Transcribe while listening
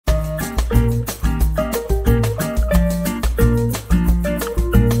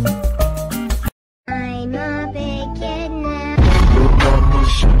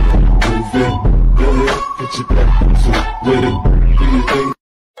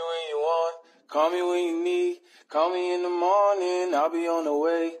call me when you need. Call me in the morning, I'll be on the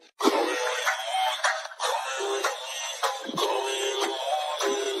way.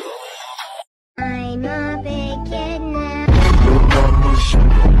 I'm a big kid now. Your mama, she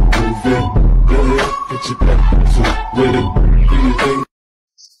gon' move it. Go ahead, get your back to with it. Do you think?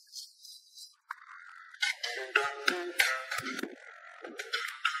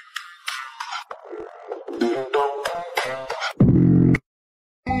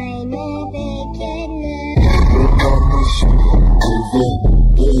 I'm a big kid now. Your mama, she gon' move it.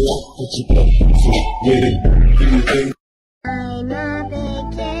 Go ahead, get your back to with it. Do you think? I'm a big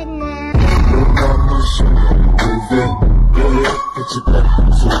kid now. Your mama, she gon' move it. Go ahead, get your back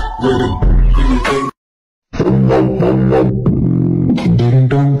to with it. Do you think?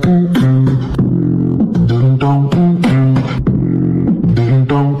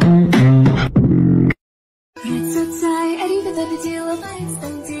 It's outside, I even have a deal of ice,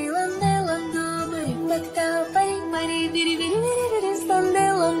 and deal on the Londo, but it backed out, very, very, stand the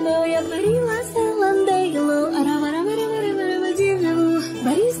Londo, yeah, very last and Londo, yellow, Aramara,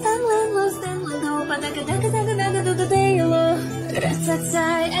 but he's stand lost and Londo, but I could do the day yellow. It's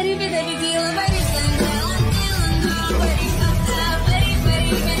outside, I even have a deal of ice, and deal on the Londo, but it backed out, very,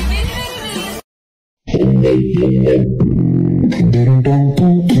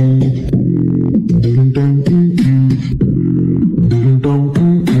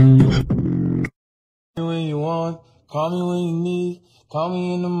 When you want, call me when you need. Call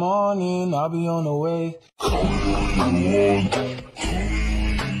me in the morning, I'll be on the way.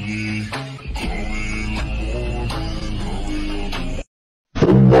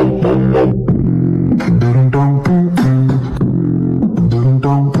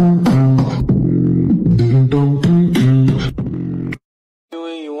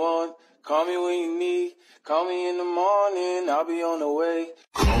 When you want, call me when you need. Call me in the morning, I'll be on the way.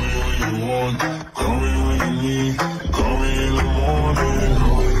 Call me when you want, call me when you need, call me in the morning.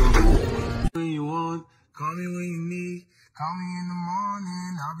 When you want, call me when you need. Call me in the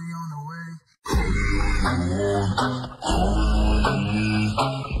morning, I'll be on the way.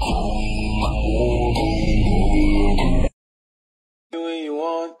 When you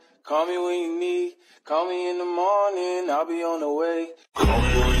want, call me when you need. Call me in the morning, I'll be on the way. Call me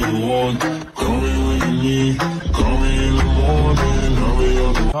when you want, call me when you need, call me in the morning. I'll be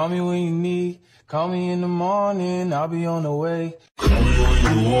on the Call me when you need. Call me in the morning, I'll be on the way. Call me when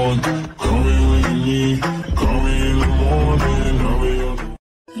you want, call me when you need, call me in the morning. I'll be on the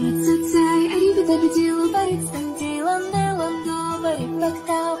it's outside, I even have a deal of ice, and deal on the Londo, but it backed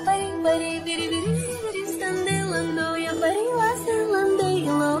out, very, stand the Londo, yeah, very last and Londo,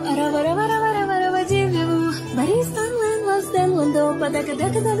 yellow, Aramara, but he's stand lost and Londo, but I could do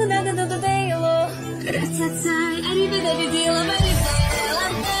the day yellow. It's outside, I even have a deal of ice, and deal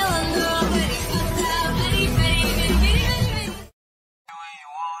on the Londo, but it backed out, very. When you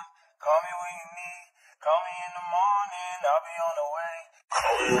want, call me when you need. Call me in the morning, I'll be on the way.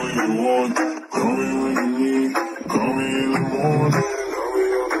 Call me when you want, call me when you need, call me in the morning.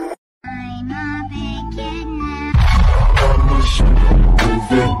 I'm a big kid now. Mama, she gon'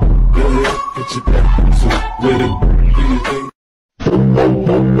 move it. Go ahead, get your back to with it. Do you think?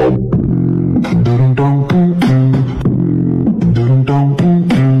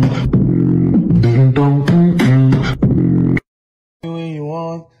 When you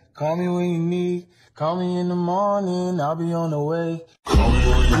want, call me when you need. Call me in the morning, I'll be on the way. Call me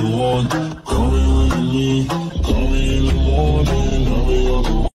when you want, call me when you need, call me in the morning. I'll be on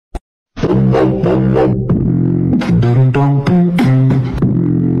the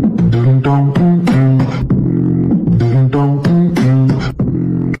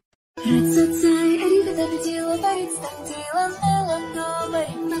It's outside, I even have a deal of ice, and deal on the Londo, but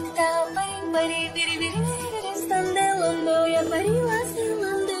it backed out, very, stand the Londo, yeah, very last and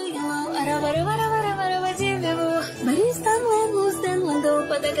Londo, yellow, Aramara, but he's stand lost and Londo,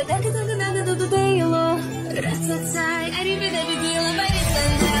 but I could do the day yellow. It's outside, I even have a deal of ice,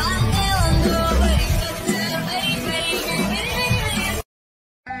 and deal on the Londo, but it backed out, very.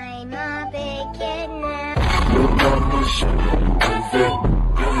 I'm a big kid now. Your mama, she gon' move it.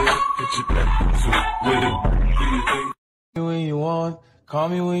 Go ahead, get your back to with it. Do you think? When you want, call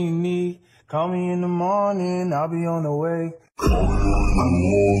me when you need. Call me in the morning, I'll be on the way. Call me when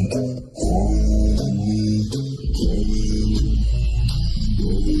you want, call me when you need,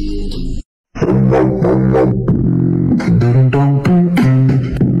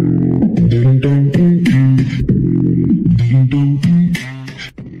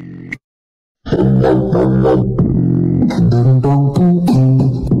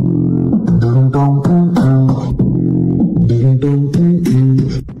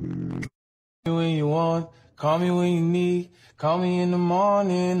 call me when you need. Call me in the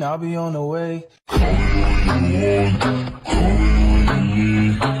morning, I'll be on the way.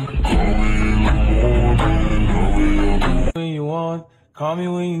 When you want, call me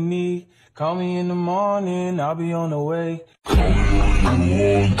when you need. Call me in the morning, I'll be on the way.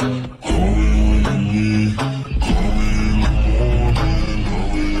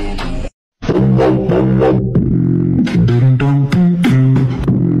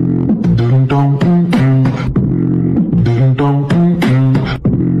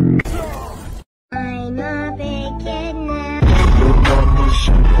 I'm a big kid now.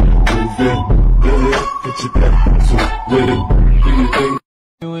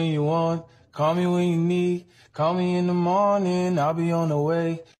 When you want, call me when you need. Call me in the morning, I'll be on the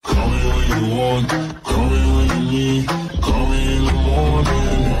way. Call me when you want, call me when you need, call me in the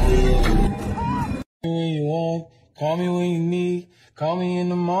morning. When you want, call me when you need. Call me in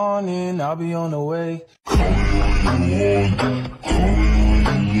the morning, I'll be on the way. Call me when you want, call me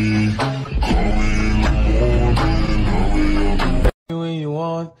when you need, call me in the morning. When you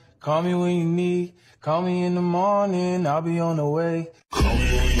want, call me when you need. Call me in the morning, I'll be on the way. Call me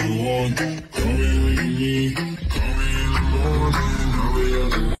when you want, call me when you need, call me in the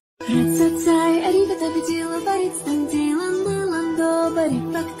morning. Рацацай, аривата бедила, барит стандилан, ландо, барит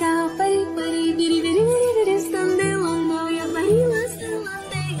пактау, парит, пари, бири, бири, бири, бири, стандилан, но я барила,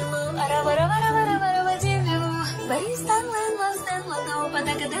 стандило, аравара, вара, вара, вара, вадило, бари, станлен, ландо,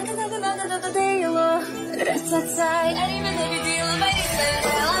 патака, дака, дака, дака, дака, дейло. Рацацай, аривата бедила, барит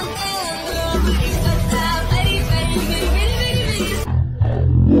стандилан, ландо, барит пактау, пари, пари, бири, бири, бири, бири.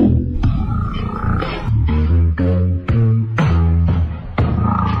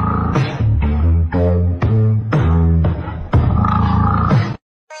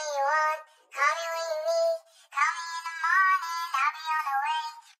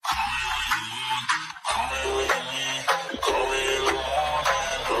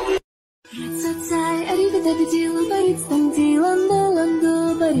 Рацацай, аривата бедила, барит стандилан, ландо,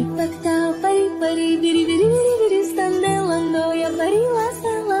 барит пактау, пари, пари, бири, бири, бири, бири, стандилан, но я барила,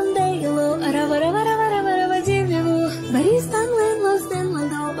 стандило, аравара, вара, вара, вара, вадило, бари, станлен,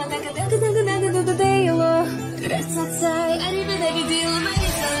 ландо, патака, дака, дака, дака, дака, дейло. Рацацай, аривата бедила,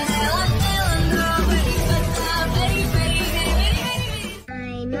 барит стандилан, ландо, барит пактау, пари, пари, бири, бири, бири, бири.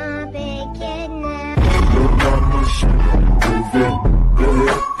 I'm a big kid now.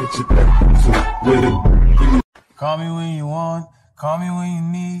 Get your back to with it. Call me when you want, call me when you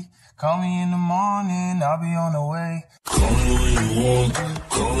need. Call me in the morning, I'll be on the way. Call me when you want,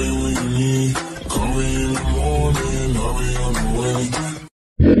 call me when you need, call me in the morning, I'll be on the way.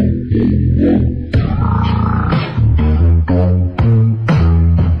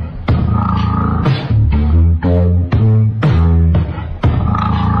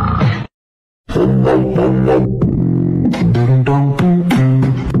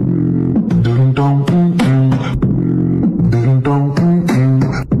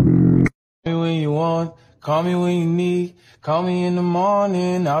 When you want, call me when you need. Call me in the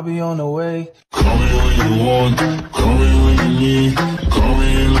morning, I'll be on the way. Call me when you want, call me when you need, call me in the morning, I'll be on the way.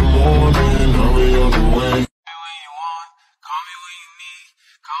 When you want, call me when you need.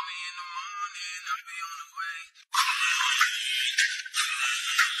 Call me in the morning, I'll be on the way.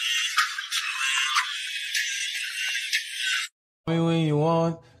 Call me when you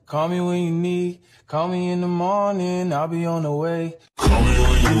want, call me when you need. Call me in the morning, I'll be on the way. Call me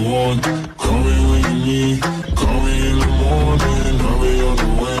when you want, call me when you need, call me in the morning, I'll be on the way.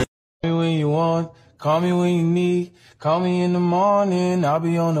 When you want, call me when you need. Call me in the morning, I'll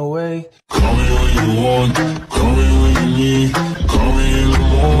be on the way. Call me when you want, call me when you need, call me in the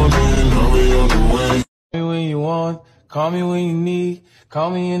morning, I'll be on the way. When you want, call me when you need. Call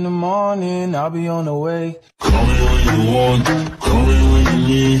me in the morning, I'll be on the way. Call me when you want, call me when you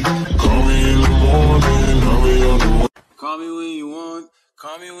need, call me in the morning, I'll be on the way. Call me when you want,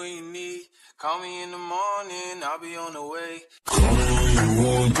 call me when you need. Call me in the morning, I'll be on the way. Call me when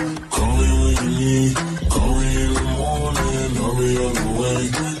you want, call me when you need, call me in the morning, I'll be on the way.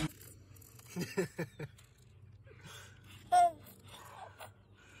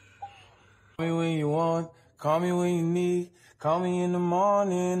 Call me when you want, call me when you need. Call me in the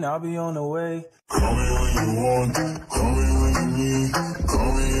morning, I'll be on the way. Call me when you want, call me when you need,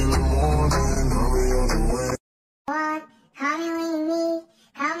 call me in the morning, I'll be on the way. Want, call me when you need.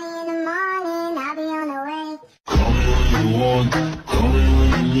 Call me in the morning, I'll be on the way. Call me when you want, call me when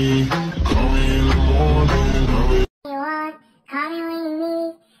you need, call me in the morning, I'll be. You want, call me when you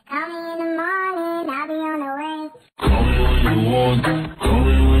need. Call me in the morning, I'll be on the way. Call me when you want, call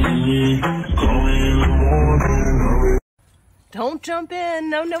me when you need, call me in the morning, I'll be. Don't jump in.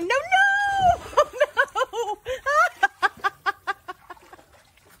 No, no, no, no! Oh, no!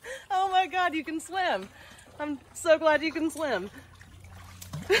 Oh my God, you can swim. I'm so glad you can swim.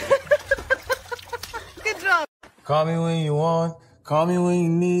 Good job. Call me when you want, call me when you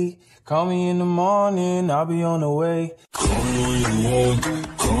need. Call me in the morning, I'll be on the way. Call me when you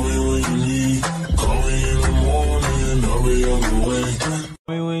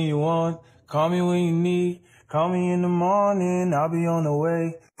want, call me when you need. Call me in the morning, I'll be on the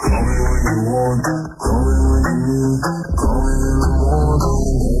way. Call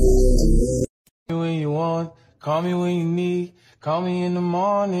me when you want, call me when you need. Call me in the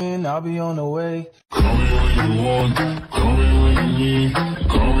morning, I'll be on the way. Call me when you want, call me when you need.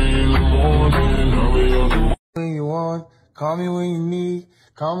 Call me in the morning. Call me when you want, call me when you need.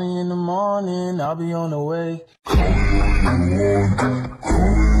 Call me in the morning, I'll be on the way. Call me when you want, call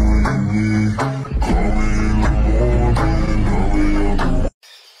me when you need. Call me in the morning, I'll be on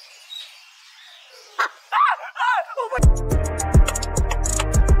the way.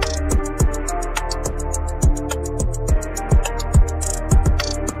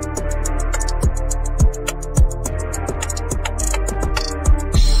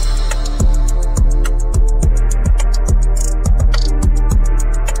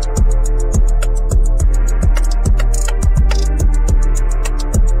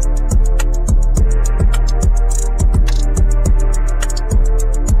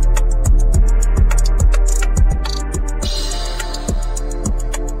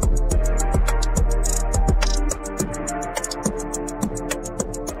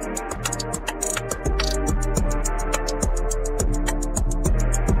 you want, call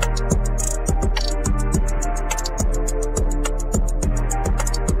me when you need. Call me in the morning, I'll be on the way. Call me when you want,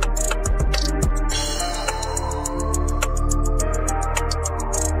 call me when you need. Call me in the morning, I'll be on the way.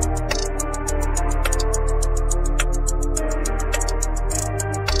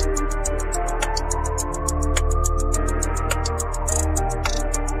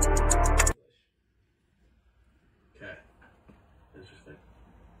 Interesting.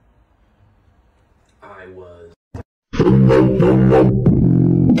 I was.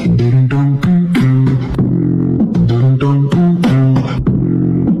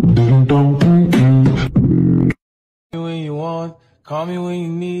 When you want, call me when you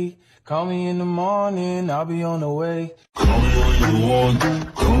need. Call me in the morning, I'll be on the way. Call me when you want,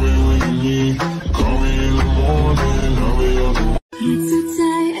 call me when you need. Call me in the morning, I'll be on the way.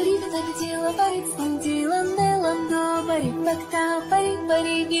 Цуцай, ребята, видела, парик, стандиланде, ландо, парик, пактал, парик,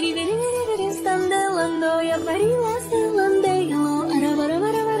 парик, вири, станде, ландо, я парила, стеланде, ело, арабара,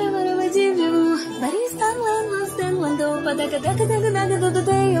 диву, пари, стан, ландо, падака, дака,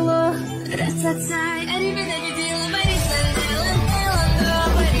 ело, цуцай, ребята, видела, парик, стандиланде, ландо,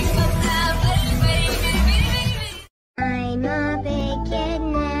 парик, пактал, парик, парик, вири. I'm a big kid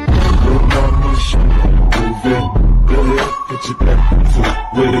now. Move it, go ahead, get your back foot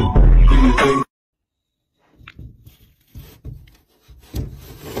with it. Do your thing.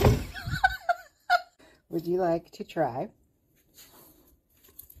 Would you like to try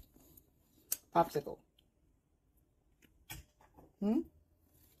popsicle?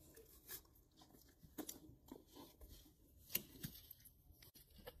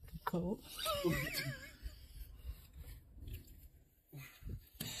 Cool.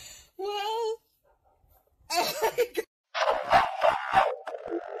 Well,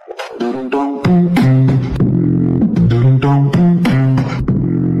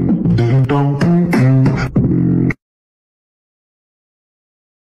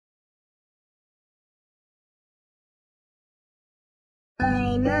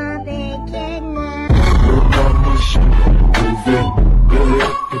 I'm a big kid now. Move it, go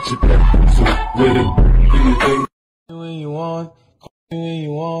ahead, get your back foot with it. Do your thing. When you want, call me when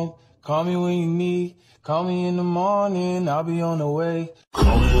you want. Call me when you need. Call me in the morning, I'll be on the way.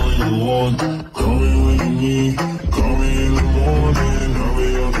 Call me when you want, call me when you need. Call me in the morning, I'll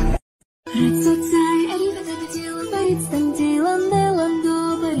be on the way. Цуцай, ребята, видела, парик, стандиланде, ландо,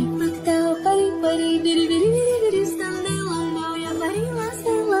 парик, пактал, парик, парик, вири, станде, ландо, я парила,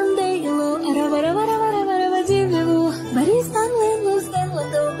 стеланде, ело, арабара, диву, пари, стан,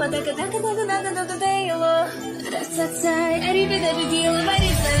 ландо, падака, дака, ело, цуцай, ребята, видела,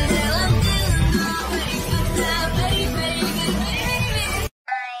 парик, стандиланде, ландо, парик, пактал, парик, парик, вири.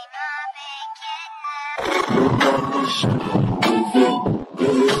 Move it, go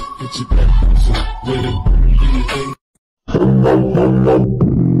ahead, get your back foot with it. Do your thing.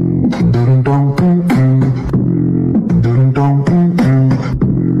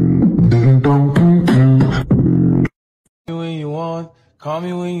 When you want, call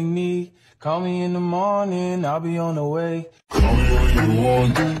me when you need. Call me in the morning, I'll be on the way. Call me when you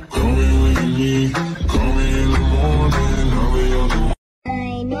want, call me when you need. Call me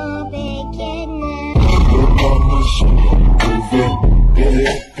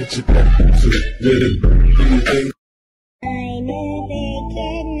Put your back to the rhythm. Do your thing. I'm a big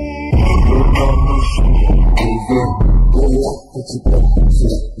kid now. Over. Go up. Put your back to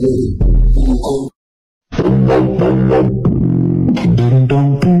the rhythm. Do your thing. Ding dong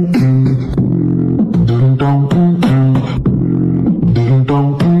ding ding. Ding dong ding ding. Ding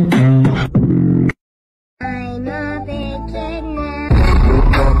dong ding ding. I'm a big kid now.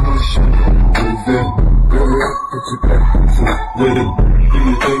 Over. Go up. Put your back to the rhythm. Do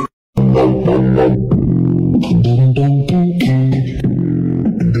your thing. Ding dong ding ding.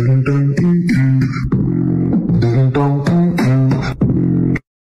 Ding dong ding ding. Ding dong ding ding. Ding dong ding ding.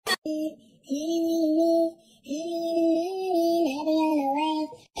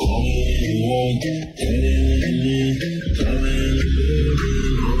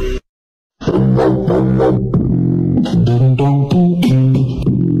 Ding dong ding ding.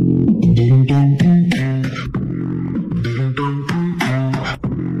 Ding dong ding ding.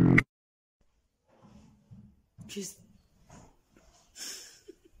 Just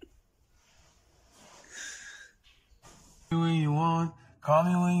When you want, call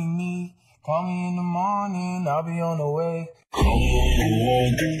me when you need. Call me in the morning, I'll be on the way. Ding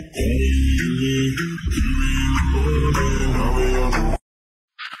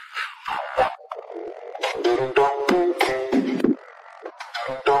dong ding ding. Ding dong ding ding.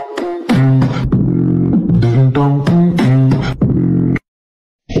 Ding dong ding ding.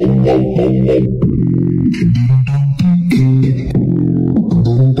 Ding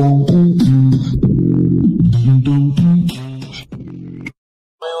dong ding ding. Ding dong ding ding.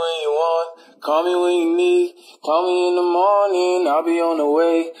 Call me when you want, call me when you need. Call me in the morning, I'll be on the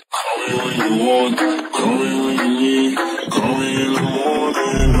way. Call me when you want, call me when you need. Call me in the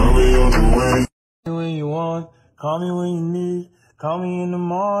morning, I'll be on the way. Call me when you want, call me when you need. Call me in the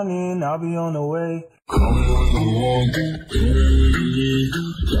morning, I'll be on the way. Call me when you want, call me when you need.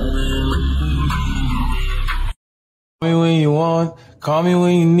 Call me when you want, call me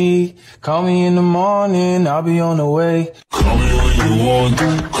when you need. Call me in the morning, I'll be on the way. Call me when you want,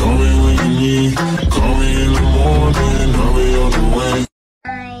 call me when you need. Call me in the morning, I'll be on the way.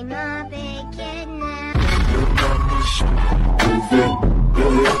 I'm a big kid now. Over, go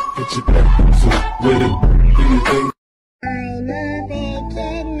up, put your back to the rhythm. Do your thing. I'm a big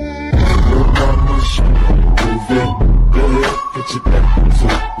kid now. Over, go up, put your back to the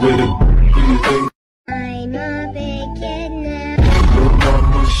rhythm. Do your thing. I'm a big kid now.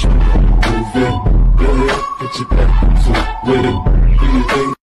 Over, go up, put your back to the rhythm. Do your thing.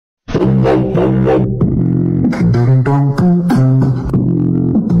 Ding dong ding ding.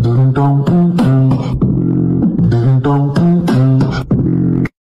 Ding dong ding ding. Ding dong ding ding.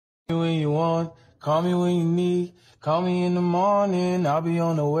 Call me when you want, call me when you need. Call me in the morning, I'll be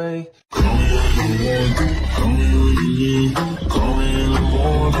on the way. Call me when you want, call me when you need. Call me in the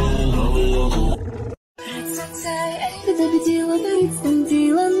morning, I'll be on the way. Победила Борис,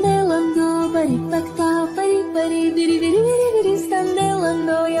 Стандилан, Деландо, Бари, Пактал, Пари, Пари, Бири, Бири, Бири, Бири,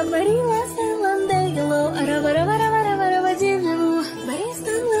 Станделандо, я парила, Стеландело, Аравараваравараварава, Диву, Борис,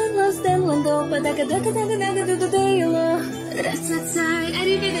 Станландо, Стеландо, Падака, Дака, Дака, Дака, Дака, Дейло, Расцацай,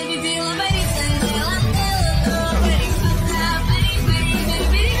 Ари, победила Борис, Стандилан, Деландо, Бари, Пактал, Пари, Пари, Бири,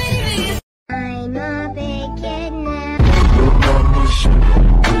 Бири, Бири, Бири. I'm a big kid now.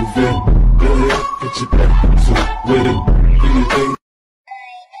 Over, go up, put your back to the rhythm. Do your thing.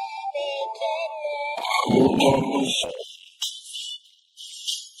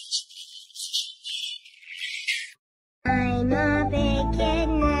 I'm a big kid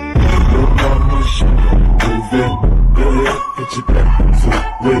now. Over, go up, put your back to the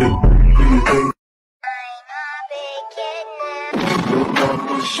rhythm. Do your thing. I'm a big kid now.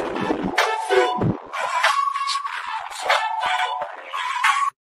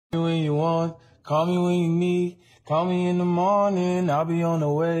 Call me when you want, call me when you need. Call me in the morning, I'll be on the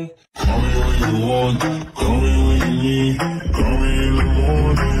way. Call me when you want, call me when you need. Call me in the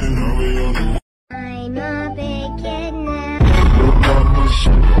morning, I'll be on the way. I'm a big kid now.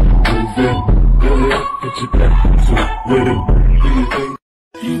 Over, go up, put your back to the rhythm. Do your thing.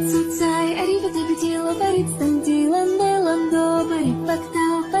 Расцацай, Ари, победила Борис, Стандилан, Деландо, Бари,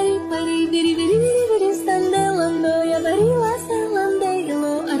 Пактал, Пари, Пари, Бири, Бири, Бири, Бири, Станделандо, я парила,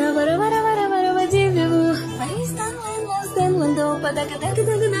 Стеландейло, Аравараваравараварава, Диву, Борис, Станландо, Стеландо, Падака, Дака,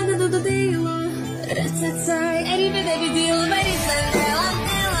 Дака, Дака, Дака, Дейло, Расцацай, Ари, победила Борис, Стандилан,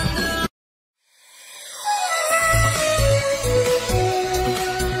 Деландо.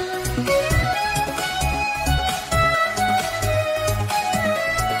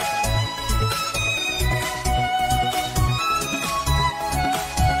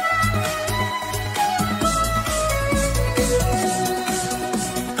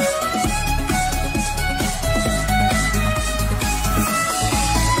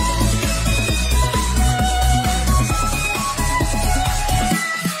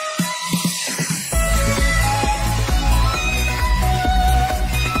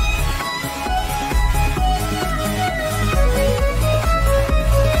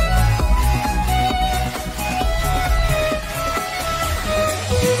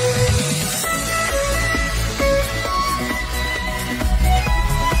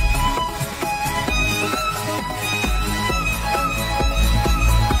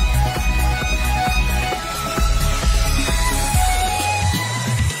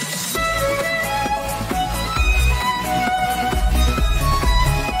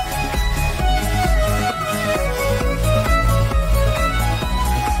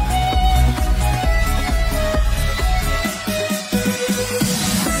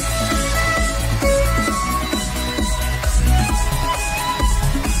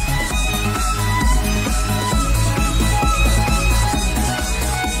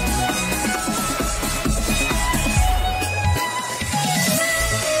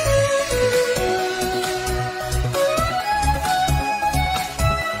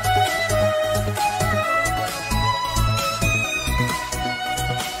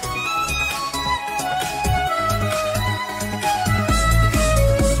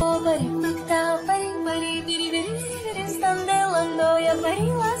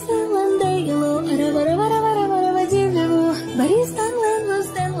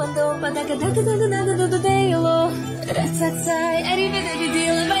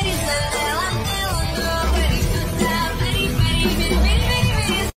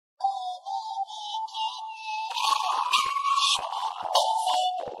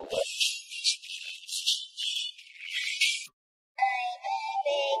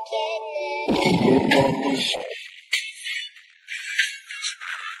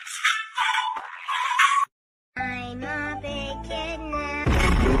 I'm a big kid now.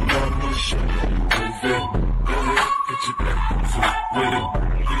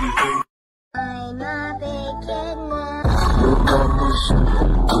 I'm a big kid now.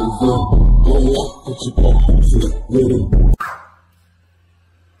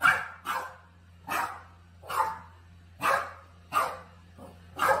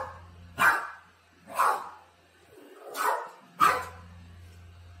 a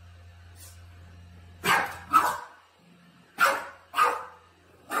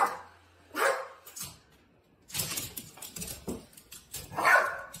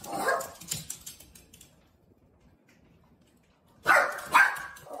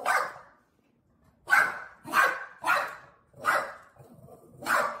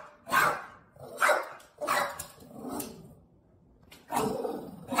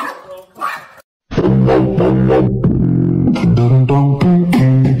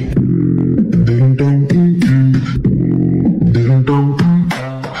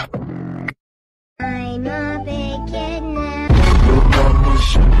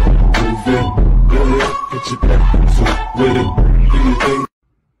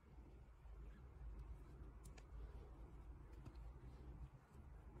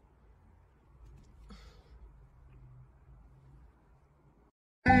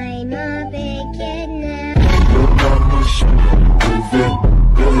kid now. I'm a big kid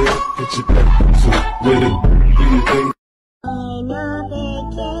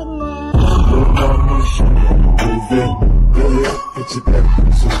now.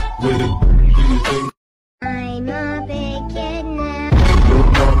 I'm a big kid now. I'm a big kid now.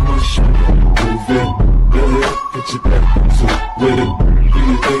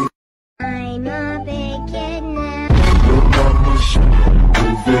 I'm a big kid now.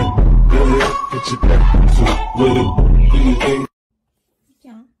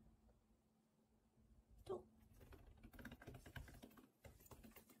 Ja. Tuh.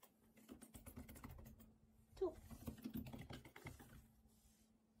 Tuh.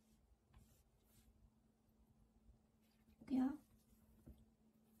 Ja.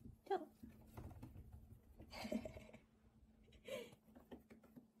 Tuh.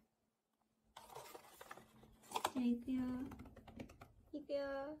 자, 이거요.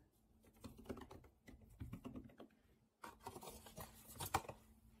 이거요.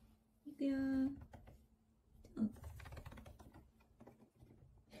 이거요.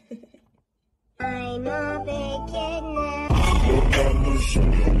 I'm a big kid now.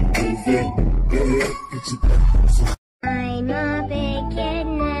 I'm a big kid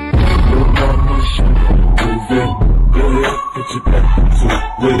now.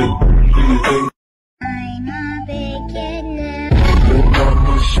 I'm a big kid now.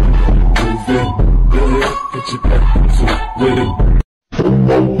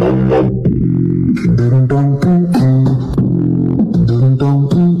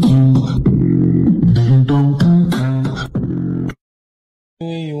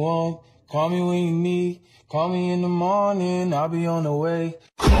 When you want, call me when you need. Call me in the morning, I'll be on the way.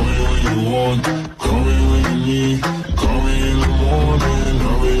 Call me when you want, call me when you need. Call me in the morning,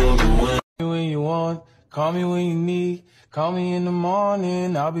 I'll be on the way. When you want, call me when you need. Call me in the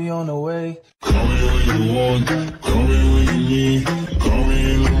morning, I'll be on the way. Call me when you want, call me when you need. Call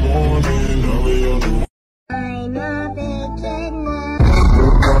me in the morning, I'll be on the way. I'm a big kid now.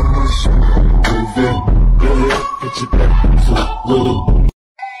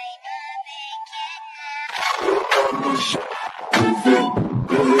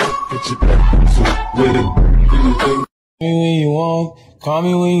 Call me when you want, call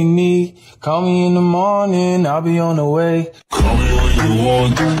me when you need. Call me in the morning, I'll be on the way. Call me when you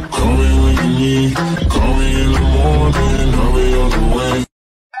want, call me when you need. Call me in the morning, I'll be on the way.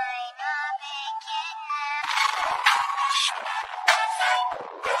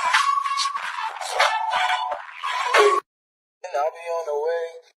 And I'll be on the way.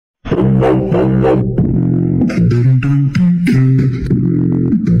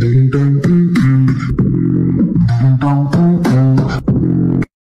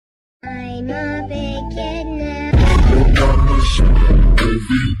 I'm a big kid now.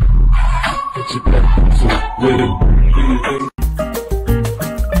 With it.